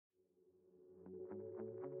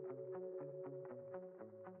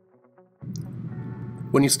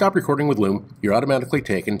When you stop recording with Loom, you're automatically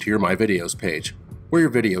taken to your My Videos page, where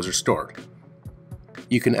your videos are stored.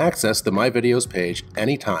 You can access the My Videos page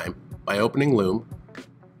anytime by opening Loom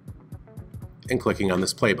and clicking on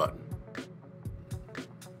this play button.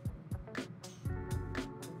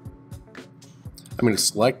 I'm going to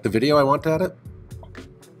select the video I want to edit,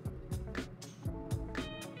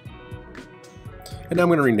 and now I'm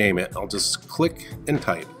going to rename it. I'll just click and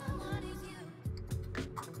type.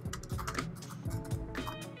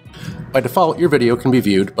 By default, your video can be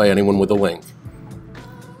viewed by anyone with a link.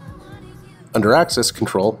 Under Access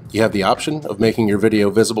Control, you have the option of making your video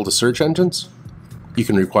visible to search engines. You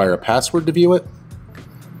can require a password to view it,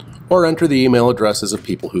 or enter the email addresses of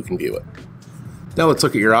people who can view it. Now let's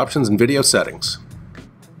look at your options and video settings.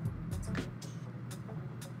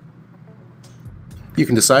 You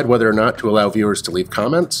can decide whether or not to allow viewers to leave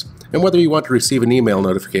comments, and whether you want to receive an email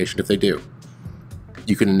notification if they do.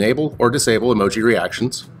 You can enable or disable emoji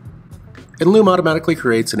reactions, and Loom automatically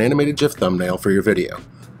creates an animated GIF thumbnail for your video,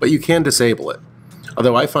 but you can disable it,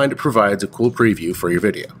 although I find it provides a cool preview for your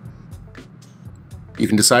video. You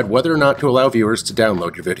can decide whether or not to allow viewers to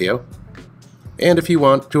download your video, and if you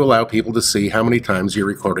want to allow people to see how many times your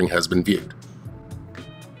recording has been viewed.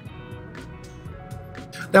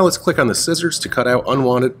 Now let's click on the scissors to cut out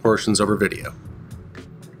unwanted portions of our video.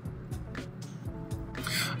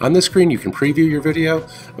 On this screen you can preview your video.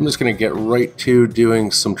 I'm just going to get right to doing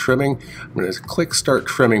some trimming. I'm going to click Start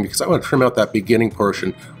Trimming because I want to trim out that beginning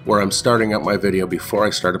portion where I'm starting out my video before I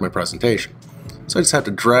started my presentation. So I just have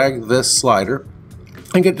to drag this slider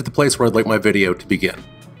and get to the place where I'd like my video to begin.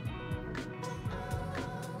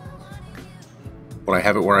 When I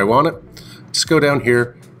have it where I want it, just go down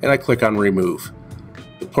here and I click on Remove.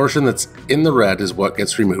 The portion that's in the red is what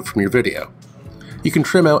gets removed from your video. You can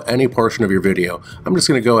trim out any portion of your video. I'm just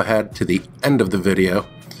going to go ahead to the end of the video,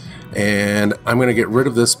 and I'm going to get rid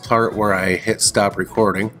of this part where I hit stop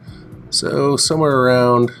recording. So somewhere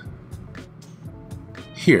around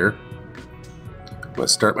here, I'm going to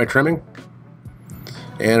start my trimming,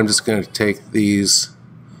 and I'm just going to take these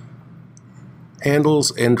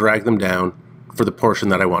handles and drag them down for the portion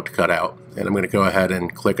that I want to cut out, and I'm going to go ahead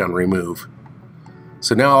and click on Remove.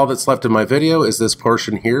 So now all that's left of my video is this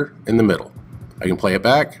portion here in the middle. I can play it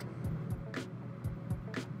back.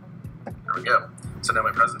 There we go. So now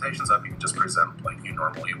my presentation's up. You can just present like you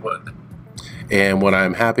normally would. And when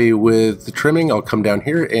I'm happy with the trimming, I'll come down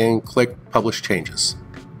here and click Publish Changes.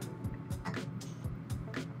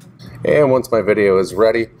 And once my video is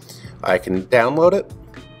ready, I can download it.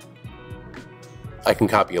 I can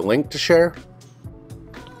copy a link to share,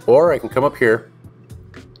 or I can come up here,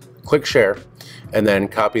 click Share, and then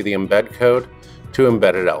copy the embed code to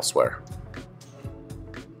embed it elsewhere.